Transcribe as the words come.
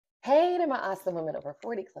Hey to my awesome women over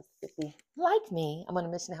 40, close to 50. Like me, I'm on a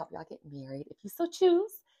mission to help y'all get married. If you so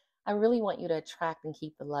choose, I really want you to attract and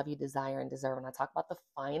keep the love you desire and deserve. And I talk about the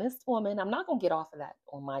finest woman. I'm not going to get off of that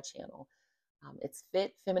on my channel. It's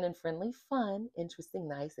fit, feminine, friendly, fun, interesting,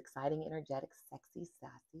 nice, exciting, energetic, sexy,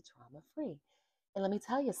 sassy, trauma free. And let me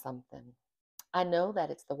tell you something. I know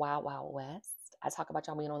that it's the wild, wild west. I talk about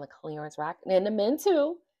y'all being on the clearance rack and the men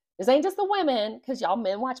too. This ain't just the women, because y'all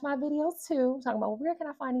men watch my videos too. I'm talking about, well, where can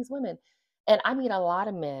I find these women? And I meet a lot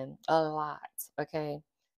of men, a lot, okay,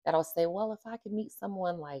 that'll say, well, if I could meet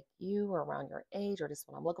someone like you or around your age or just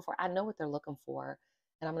what I'm looking for, I know what they're looking for.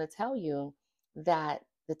 And I'm going to tell you that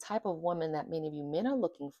the type of woman that many of you men are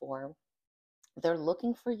looking for, they're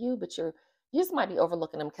looking for you, but you just might be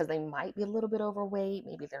overlooking them because they might be a little bit overweight.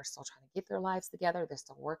 Maybe they're still trying to get their lives together. They're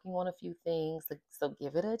still working on a few things. So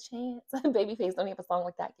give it a chance. Babyface don't have a song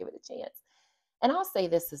like that. Give it a chance. And I'll say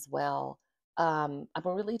this as well. I'm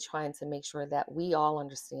really trying to make sure that we all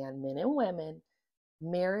understand, men and women,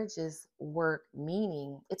 marriage is work,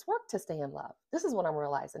 meaning it's work to stay in love. This is what I'm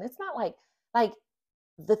realizing. It's not like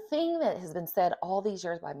the thing that has been said all these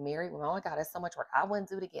years by married women, oh my God, it's so much work. I wouldn't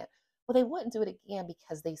do it again. Well, they wouldn't do it again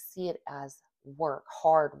because they see it as work,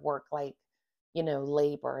 hard work, like,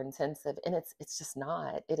 labor intensive. And it's just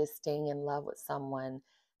not. It is staying in love with someone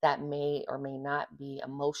that may or may not be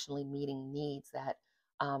emotionally meeting needs that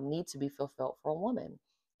need to be fulfilled for a woman.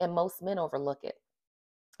 And most men overlook it.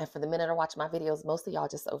 And for the men that are watching my videos, most of y'all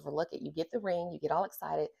just overlook it. You get the ring, you get all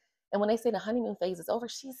excited. And when they say the honeymoon phase is over,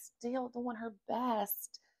 she's still doing her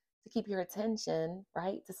best to keep your attention,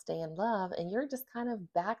 right? To stay in love. And you're just kind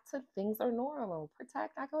of back to things are normal.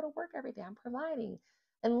 Protect. I go to work every day. I'm providing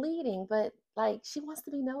and leading. But like she wants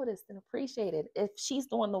to be noticed and appreciated. If she's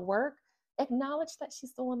doing the work, acknowledge that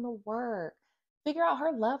she's doing the work. Figure out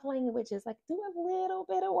her love languages. Like do a little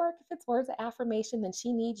bit of work. If it's words of affirmation, then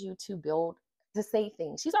she needs you to build to say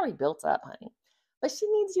things. She's already built up, honey. But she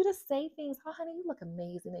needs you to say things. Oh, honey, you look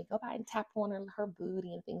amazing. They go by and tap on her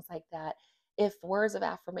booty and things like that. If words of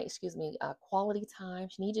affirmation, quality time,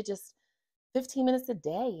 she needs you just 15 minutes a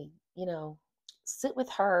day, sit with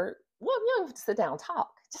her. Well, you don't have to sit down,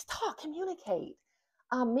 talk. Just talk, communicate.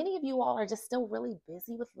 Many of you all are just still really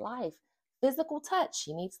busy with life. Physical touch.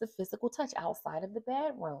 She needs the physical touch outside of the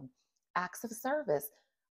bedroom. Acts of service.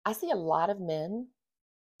 I see a lot of men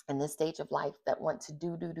in this stage of life that want to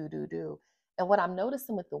do, do, do, do, do. And what I'm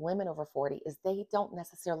noticing with the women over 40 is they don't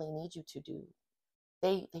necessarily need you to do.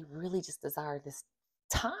 They really just desire this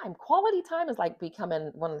time. Quality time is like becoming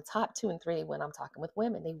one of the top 2 and 3 when I'm talking with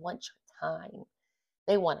women. They want your time.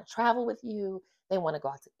 They want to travel with you. They want to go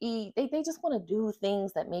out to eat. They just want to do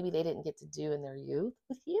things that maybe they didn't get to do in their youth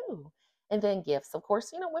with you. And then gifts. Of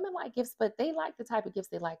course, women like gifts, but they like the type of gifts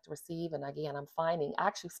they like to receive. And again, I'm finding, I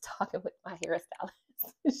actually was talking with my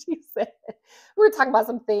hairstylist. She said, we were talking about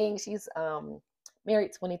some things. She's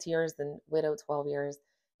married 22 years and widowed 12 years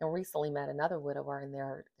and recently met another widower and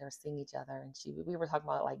they're seeing each other. And we were talking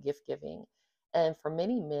about like gift giving. And for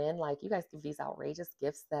many men, like you guys give these outrageous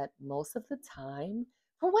gifts that most of the time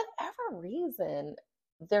for whatever reason,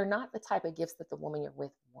 they're not the type of gifts that the woman you're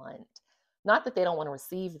with want. Not that they don't want to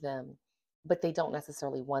receive them, but they don't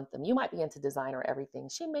necessarily want them. You might be into designer everything.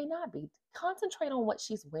 She may not be. Concentrate on what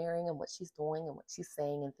she's wearing and what she's doing and what she's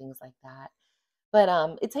saying and things like that.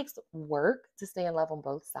 But it takes work to stay in love on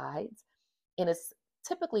both sides. And it's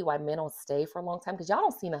typically why men don't stay for a long time because y'all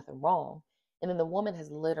don't see nothing wrong. And then the woman has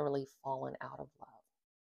literally fallen out of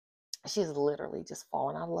love. She's literally just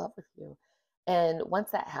fallen out of love with you. And once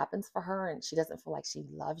that happens for her and she doesn't feel like she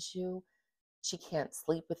loves you, she can't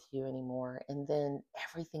sleep with you anymore. And then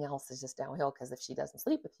everything else is just downhill because if she doesn't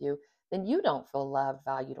sleep with you, then you don't feel loved,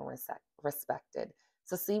 valued, and respected.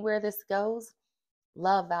 So, see where this goes?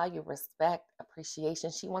 Love, value, respect,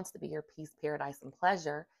 appreciation. She wants to be your peace, paradise, and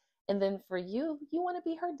pleasure. And then for you, you want to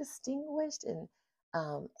be her distinguished and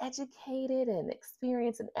educated and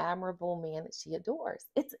experienced and admirable man that she adores.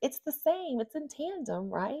 It's the same. It's in tandem,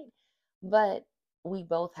 right? But we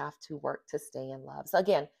both have to work to stay in love. So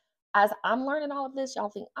again, as I'm learning all of this, y'all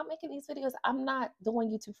think I'm making these videos. I'm not doing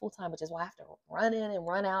YouTube full time, which is why I have to run in and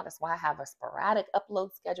run out. That's why I have a sporadic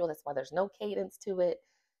upload schedule. That's why there's no cadence to it.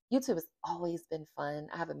 YouTube has always been fun.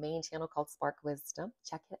 I have a main channel called Spark Wisdom.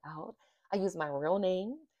 Check it out. I use my real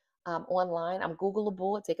name online. I'm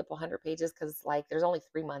Googleable. I take up 100 pages because like there's only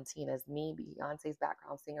 3 Montinas, me, Beyonce's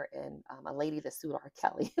background singer, and a lady that sued R.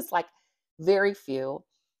 Kelly. It's like very few.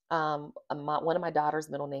 One of my daughter's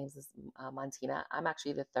middle names is Montina. I'm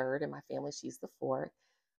actually the third in my family. She's the fourth.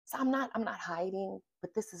 So I'm not hiding,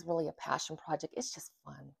 but this is really a passion project. It's just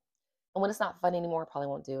fun. And when it's not fun anymore, I probably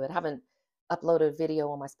won't do it. I haven't uploaded a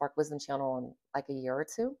video on my Spark Wisdom channel in like a year or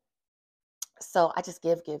two. So I just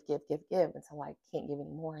give until I can't give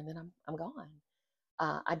anymore, and then I'm gone.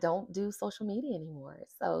 I don't do social media anymore.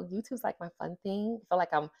 So YouTube's like my fun thing. I feel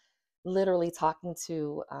like I'm literally talking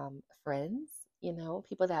to friends,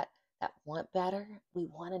 people that want better. We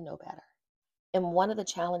want to know better. And one of the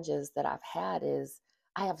challenges that I've had is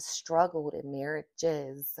I have struggled in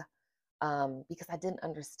marriages because I didn't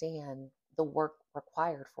understand the work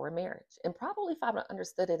required for a marriage. And probably if I would have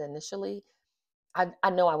understood it initially, I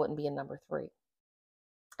know I wouldn't be in number three.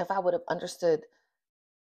 If I would have understood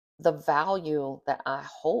the value that I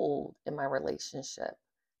hold in my relationship,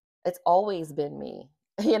 it's always been me.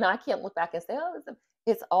 I can't look back and say, oh,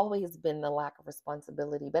 it's always been the lack of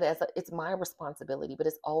responsibility, but it's my responsibility, but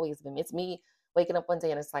it's always been me. It's me waking up one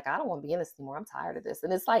day and it's like, I don't want to be in this anymore. I'm tired of this.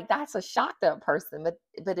 And it's like, that's a shock to a person, but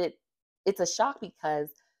it's a shock because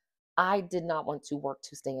I did not want to work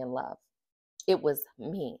to stay in love. It was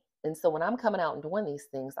me. And so when I'm coming out and doing these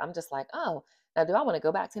things, I'm just like, oh, now do I want to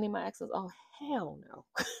go back to any of my exes? Oh, hell no.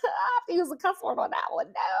 I have to use a cuss word on that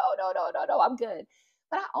one. No, I'm good.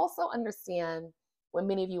 But I also understand when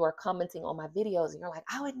many of you are commenting on my videos and you're like,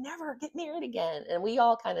 I would never get married again. And we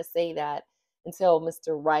all kind of say that until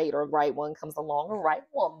Mr. Right or right one comes along or right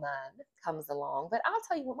woman comes along. But I'll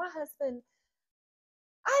tell you what, my husband,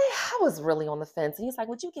 I was really on the fence. And he's like,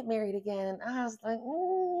 would you get married again? I was like,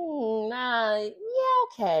 nah, yeah,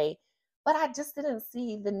 okay. But I just didn't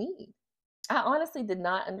see the need. I honestly did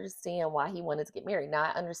not understand why he wanted to get married. Now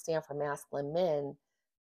I understand for masculine men,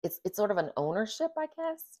 it's sort of an ownership, I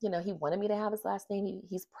guess. He wanted me to have his last name.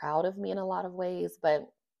 He's proud of me in a lot of ways, but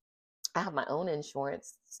I have my own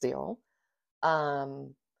insurance still.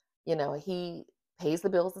 Um, he pays the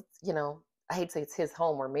bills. I hate to say it's his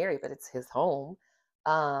home. We're married, but it's his home.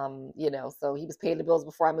 So he was paying the bills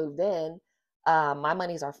before I moved in. My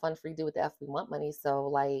monies are fund free, do with the F we want money. So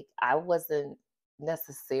like I wasn't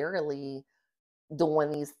necessarily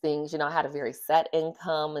doing these things. I had a very set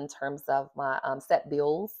income in terms of my set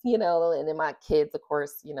bills, and then my kids, of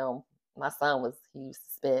course, my son he used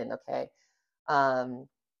to spend, okay. Um,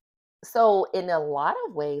 so in a lot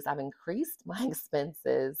of ways, I've increased my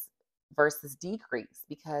expenses versus decrease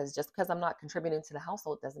because just because I'm not contributing to the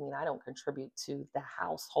household doesn't mean I don't contribute to the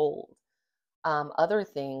household. Other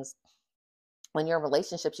things, when you're in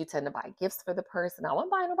relationships, you tend to buy gifts for the person. I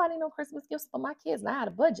won't buy nobody no Christmas gifts for my kids, and I had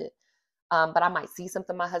a budget. But I might see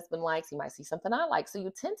something my husband likes. He might see something I like. So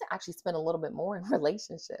you tend to actually spend a little bit more in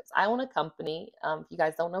relationships. I own a company. If you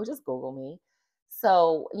guys don't know, just Google me.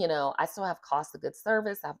 So, I still have cost of good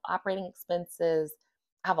service. I have operating expenses.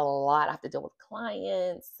 I have a lot. I have to deal with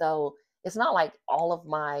clients. So it's not like all of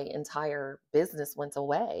my entire business went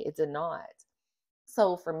away. It did not.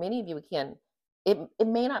 So for many of you, again, it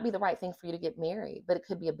may not be the right thing for you to get married, but it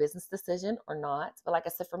could be a business decision or not. But like I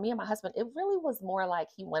said, for me and my husband, it really was more like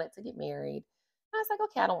he wanted to get married. And I was like,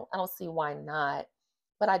 okay, I don't see why not.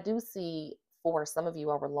 But I do see for some of you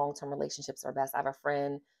our long-term relationships are best. I have a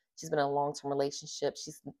friend, she's been in a long-term relationship.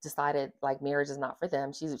 She's decided like marriage is not for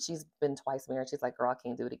them. She's been twice married. She's like, girl, I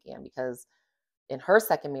can't do it again because in her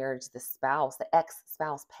second marriage, the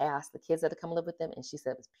ex-spouse passed, the kids had to come live with them, and she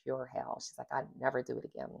said it was pure hell. She's like, I'd never do it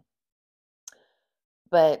again.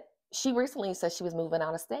 But she recently said she was moving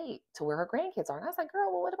out of state to where her grandkids are. And I was like,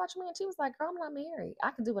 girl, well, what about you? And she was like, girl, I'm not married.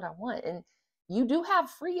 I can do what I want. And you do have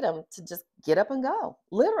freedom to just get up and go,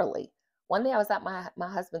 literally. One day I was at my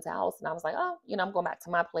husband's house and I was like, oh, I'm going back to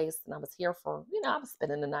my place. And I was here for, I was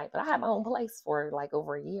spending the night, but I had my own place for like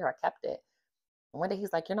over a year. I kept it. And one day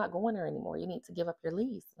he's like, you're not going there anymore. You need to give up your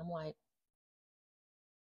lease. And I'm like,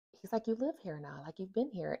 he's like, you live here now, like you've been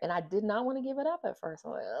here. And I did not want to give it up at first.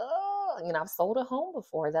 I'm like, oh, I've sold a home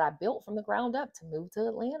before that I built from the ground up to move to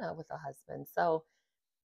Atlanta with a husband. So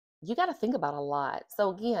you got to think about a lot. So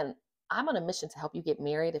again, I'm on a mission to help you get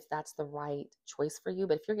married if that's the right choice for you.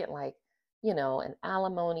 But if you're getting like, an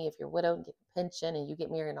alimony, if you're widowed and get a pension and you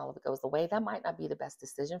get married and all of it goes away, that might not be the best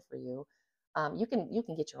decision for you. You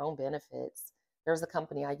can get your own benefits. There's a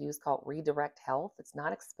company I use called Redirect Health. It's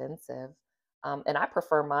not expensive. And I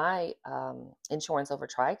prefer my insurance over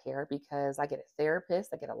TRICARE because I get a therapist,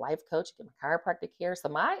 I get a life coach, I get my chiropractic care. So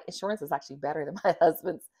my insurance is actually better than my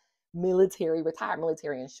husband's retired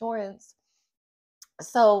military insurance.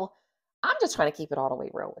 So I'm just trying to keep it all the way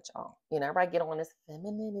real with y'all. Everybody get on this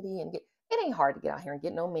femininity and it ain't hard to get out here and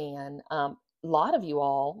get no man. A lot of you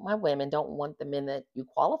all, my women, don't want the men that you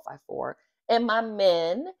qualify for. And my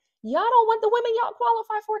men, y'all don't want the women y'all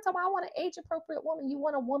qualify for. So I want an age appropriate woman. You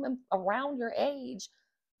want a woman around your age,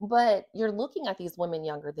 but you're looking at these women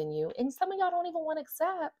younger than you. And some of y'all don't even want to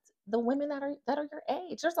accept the women that are your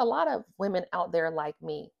age. There's a lot of women out there like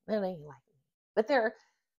me. They ain't like me, but they're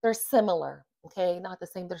similar. Okay, not the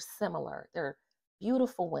same. They're similar. They're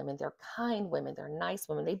beautiful women. They're kind women. They're nice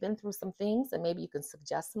women. They've been through some things, and maybe you can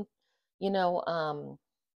suggest some, you know,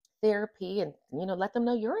 therapy, and let them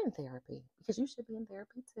know you're in therapy because you should be in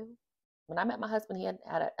therapy too. When I met my husband, he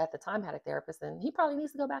at the time had a therapist, and he probably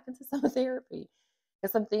needs to go back into some therapy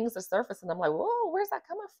because some things are surfacing. I'm like, whoa, where's that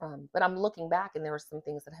coming from? But I'm looking back, and there were some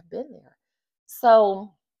things that have been there.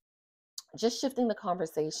 So just shifting the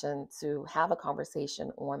conversation to have a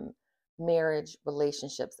conversation on marriage,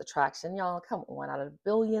 relationships, attraction. Y'all, come on. Out of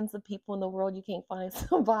billions of people in the world, you can't find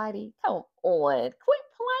somebody. Come on. Quit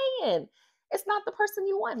playing. It's not the person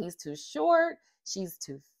you want. He's too short. She's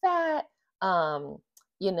too fat. Um,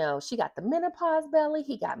 she got the menopause belly.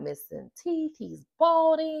 He got missing teeth. He's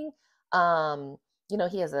balding. Um,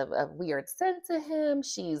 he has a weird scent to him.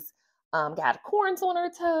 She's got corns on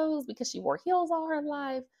her toes because she wore heels all her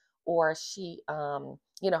life, or she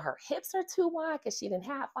her hips are too wide because she didn't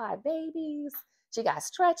have 5 babies. She got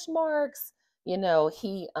stretch marks. He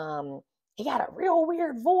got a real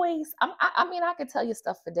weird voice. I mean, I could tell you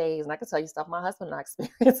stuff for days, and I could tell you stuff my husband and I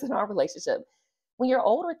experienced in our relationship. When you're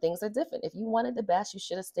older, things are different. If you wanted the best, you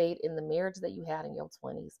should have stayed in the marriage that you had in your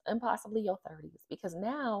 20s and possibly your 30s, because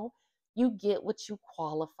now you get what you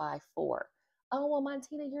qualify for. Oh, well,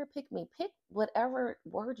 Montina, you're a pick me. Pick whatever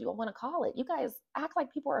word you want to call it. You guys act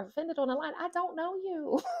like people are offended on the line. I don't know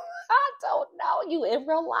you. I don't know you in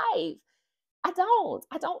real life. I don't.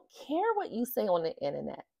 I don't care what you say on the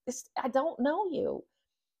internet. I don't know you.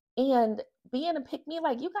 And being a pick me,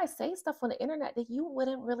 like, you guys say stuff on the internet that you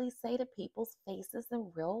wouldn't really say to people's faces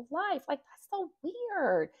in real life. Like, that's so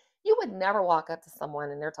weird. You would never walk up to someone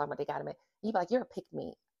and they're talking about they got a man. You'd be like, you're a pick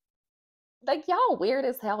me. Like, y'all weird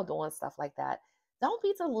as hell doing stuff like that. Don't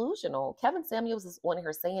be delusional. Kevin Samuels is on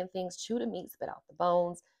here saying things, chew the meat, spit out the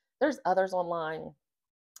bones. There's others online.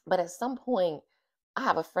 But at some point, I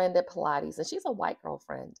have a friend at Pilates, and she's a white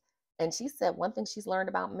girlfriend. And she said one thing she's learned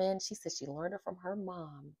about men, she said she learned it from her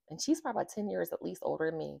mom. And she's probably about 10 years at least older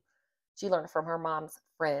than me. She learned it from her mom's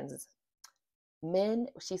friends. Men,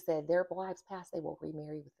 she said, their wives pass, they will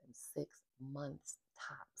remarry within 6 months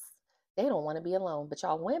tops. They don't want to be alone. But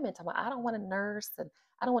y'all women talking about, I don't want to nurse and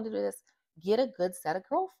I don't want to do this. Get a good set of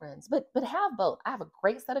girlfriends. But have both. I have a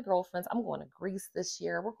great set of girlfriends. I'm going to Greece this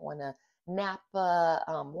year. We're going to Napa,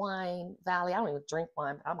 Wine Valley. I don't even drink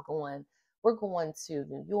wine, but I'm going. We're going to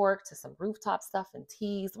New York to some rooftop stuff and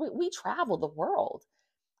teas. We travel the world.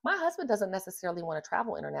 My husband doesn't necessarily want to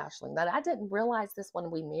travel internationally. Now, I didn't realize this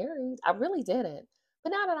when we married. I really didn't. But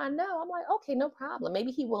now that I know, I'm like, okay, no problem.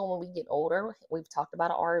 Maybe he will when we get older. We've talked about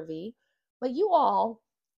an RV. But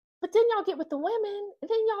but then y'all get with the women, and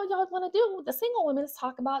then y'all want to do the single women is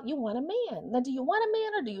talk about you want a man. Now, do you want a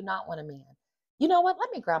man or do you not want a man? You know what? Let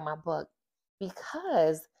me grab my book,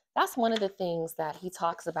 because that's one of the things that he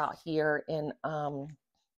talks about here in How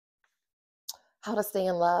to Stay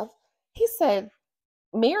in Love. He said,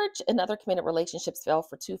 marriage and other committed relationships fail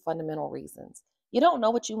for 2 fundamental reasons. You don't know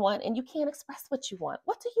what you want, and you can't express what you want.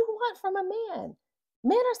 What do you want from a man?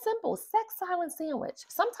 Men are simple. Sex, silence, sandwich.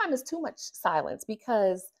 Sometimes it's too much silence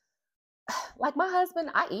because, like my husband,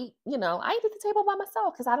 I eat at the table by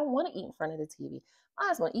myself because I don't want to eat in front of the TV. My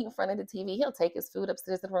husband eat in front of the TV. He'll take his food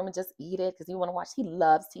upstairs to the room and just eat it because he want to watch. He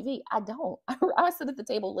loves TV. I don't. I sit at the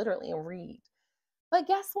table literally and read. But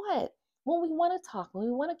guess what? When we want to talk, when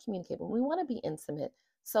we want to communicate, when we want to be intimate,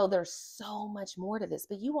 so there's so much more to this,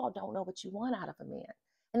 but you all don't know what you want out of a man.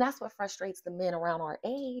 And that's what frustrates the men around our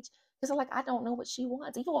age, because they're like, I don't know what she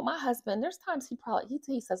wants. Even with my husband, there's times he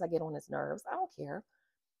says I get on his nerves. I don't care.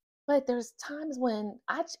 But there's times when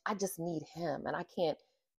I just need him, and I can't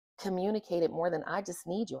communicate it more than I just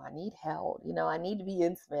need you. I need held. I need to be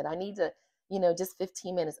intimate. I need to, just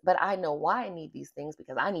 15 minutes. But I know why I need these things,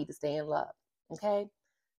 because I need to stay in love. Okay.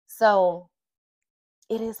 So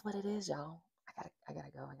it is what it is, y'all. I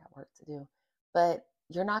gotta go. I got work to do. But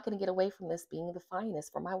you're not gonna get away from this being the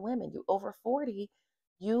finest for my women. You over 40,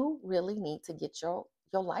 you really need to get your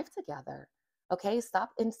life together. Okay, stop.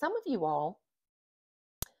 And some of you all,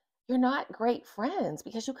 you're not great friends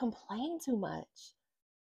because you complain too much.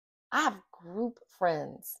 I have group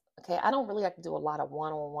friends. Okay, I don't really like to do a lot of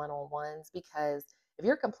one-on-ones because if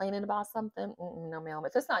you're complaining about something, no, ma'am.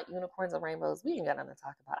 If it's not unicorns and rainbows, we ain't got nothing to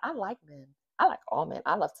talk about. I like men. I like all men.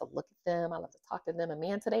 I love to look at them. I love to talk to them. A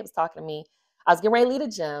man today was talking to me. I was getting ready to leave the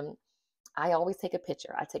gym. I always take a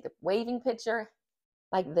picture. I take a waving picture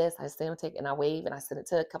like this. I stand and take, and I wave, and I send it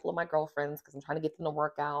to a couple of my girlfriends because I'm trying to get them to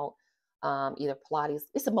work out. Either Pilates,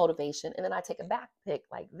 it's a motivation. And then I take a back pic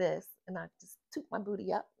like this, and I just toot my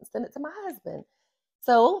booty up and send it to my husband.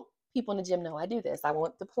 So people in the gym know I do this. I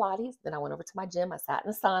went to Pilates, then I went over to my gym. I sat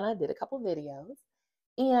in the sauna, did a couple of videos.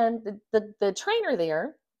 And the trainer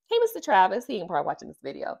there, hey, Mr. Travis, he ain't probably watching this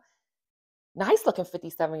video. Nice looking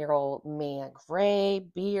 57-year-old man, gray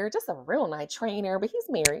beard, just a real nice trainer, but he's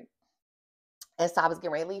married. And so I was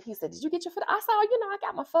getting ready to leave. He said, "Did you get your photo?" I said, "Oh, I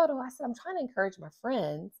got my photo." I said, "I'm trying to encourage my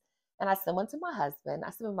friends." And I sent one to my husband. I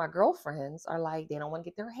said, "When my girlfriends are like, they don't want to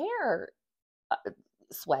get their hair uh,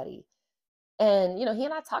 sweaty." And he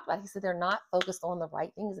and I talked about it. He said they're not focused on the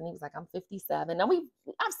right things. And he was like, "I'm 57." Now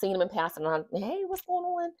I've seen him in passing on, "Hey, what's going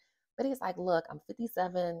on?" But he's like, "Look, I'm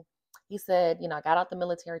 57." He said, "I got out the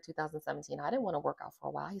military 2017. I didn't want to work out for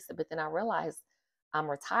a while." He said, "But then I realized I'm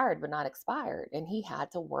retired but not expired." And he had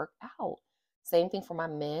to work out. Same thing for my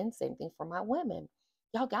men, same thing for my women.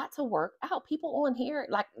 Y'all got to work out. People on here,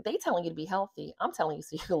 like, they telling you to be healthy. I'm telling you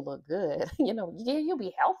so you can look good. Yeah, you'll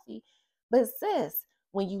be healthy. But sis,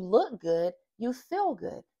 when you look good, you feel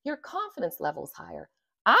good. Your confidence level's higher.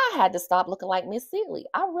 I had to stop looking like Miss Seeley.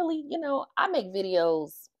 I really, I make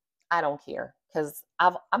videos. I don't care because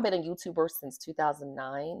I've been a YouTuber since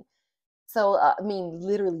 2009. So I mean,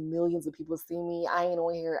 literally millions of people see me. I ain't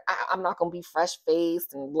on here. I'm not gonna be fresh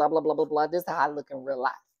faced and blah blah blah blah blah. This is how I look in real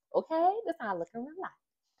life. Okay, this is how I look in real life.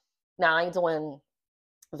 Now I ain't doing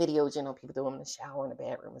videos, people do them in the shower in the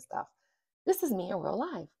bedroom and stuff. This is me in real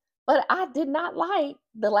life. But I did not like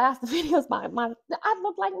the last videos. I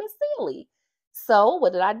looked like Miss Seeley. So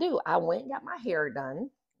what did I do? I went and got my hair done.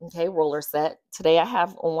 Okay, roller set. Today I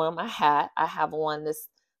have on my hat. I have on this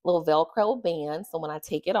little Velcro band. So when I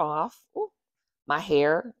take it off, my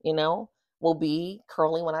hair, will be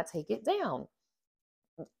curly when I take it down.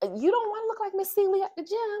 You don't want to look like Miss Seeley at the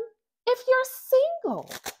gym. If you're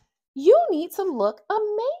single, you need to look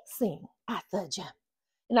amazing at the gym.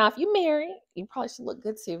 Now, if you're married, you probably should look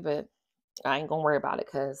good too, but I ain't gonna worry about it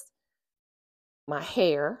because my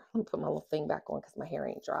hair, let me put my little thing back on because my hair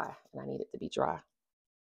ain't dry and I need it to be dry.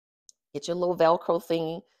 Get your little Velcro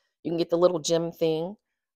thingy. You can get the little gym thing,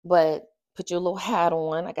 but put your little hat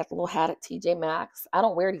on. I got the little hat at TJ Maxx. I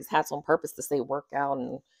don't wear these hats on purpose to say workout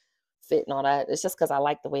and fit and all that. It's just because I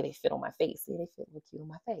like the way they fit on my face. See, they fit real cute on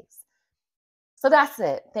my face. So that's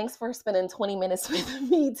it. Thanks for spending 20 minutes with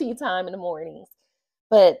me, tea time in the mornings.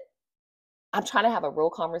 But I'm trying to have a real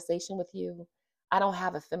conversation with you. I don't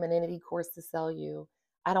have a femininity course to sell you.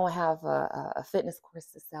 I don't have a fitness course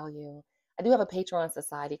to sell you. I do have a Patreon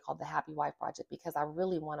society called the Happy Wife Project because I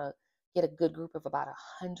really want to get a good group of about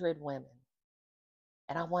 100 women.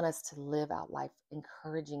 And I want us to live out life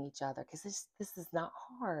encouraging each other because this is not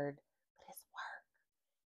hard, but it's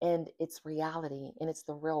work. And it's reality and it's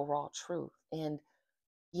the real raw truth. And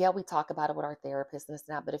yeah, we talk about it with our therapist and this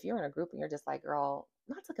and that. But if you're in a group and you're just like, girl,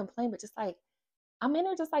 not to complain, but just like, I'm in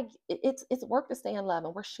there just like it's work to stay in love.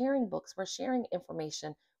 And we're sharing books, we're sharing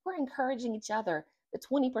information, we're encouraging each other. The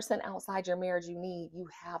 20% outside your marriage you need, you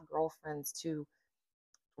have girlfriends to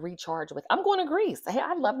recharge with. I'm going to Greece. Hey,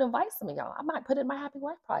 I'd love to invite some of y'all. I might put it in my Happy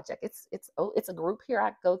Wife Project. It's a group here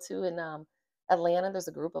I go to in Atlanta. There's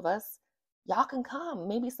a group of us. Y'all can come.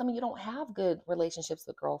 Maybe some of you don't have good relationships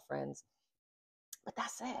with girlfriends. But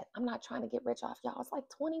that's it. I'm not trying to get rich off y'all. It's like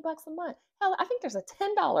 $20 a month. Hell, I think there's a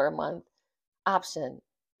 $10 a month option.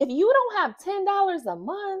 If you don't have $10 a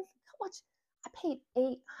month, how much? I paid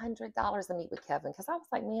 $800 to meet with Kevin because I was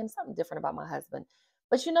like, man, something different about my husband.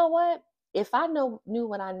 But you know what? If I knew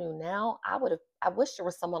what I knew now, I wish there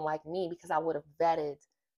was someone like me because I would have vetted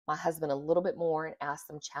my husband a little bit more and asked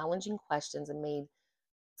some challenging questions and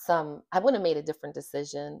I wouldn't have made a different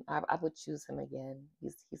decision. I would choose him again.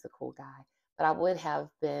 He's a cool guy. But I would have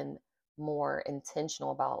been more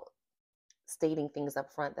intentional about stating things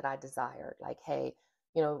up front that I desired. Like, hey,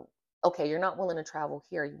 okay, you're not willing to travel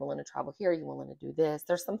here. You're willing to travel here. You're willing to do this.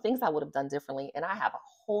 There's some things I would have done differently. And I have a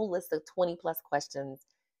whole list of 20 plus questions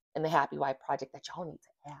in the Happy Wife Project that y'all need to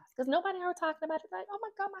ask. Because nobody ever talking about it. Like, oh my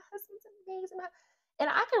God, my husband's amazing. And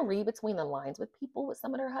I can read between the lines with people with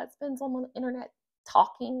some of their husbands on the internet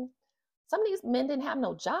talking. Some of these men didn't have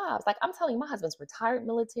no jobs. Like, I'm telling you, my husband's retired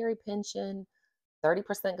military pension,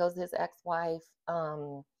 30% goes to his ex-wife.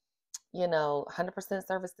 100%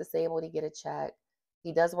 service disabled, he get a check.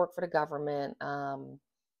 He does work for the government, on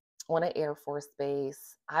an Air Force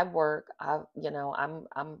base. I'm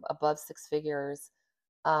above six figures.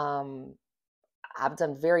 Um, I've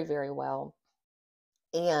done very, very well.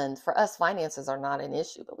 And for us, finances are not an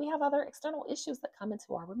issue, but we have other external issues that come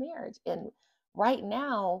into our marriage. And right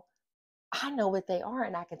now, I know what they are,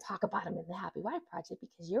 and I can talk about them in the Happy Wife Project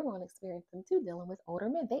because you're going to experience them too, dealing with older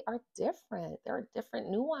men. They are different. There are different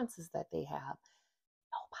nuances that they have.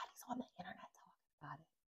 Nobody's on the internet talking about it,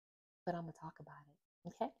 but I'm going to talk about it.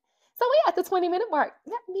 Okay. So we at the 20-minute mark.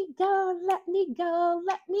 Let me go, let me go,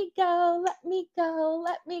 let me go, let me go,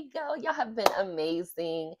 let me go. Y'all have been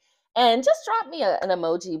amazing. And just drop me an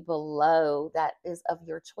emoji below that is of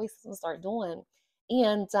your choices and start doing.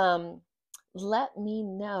 And let me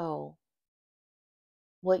know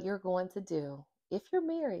what you're going to do if you're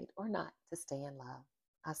married or not to stay in love.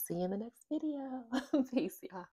 I'll see you in the next video. Peace, y'all.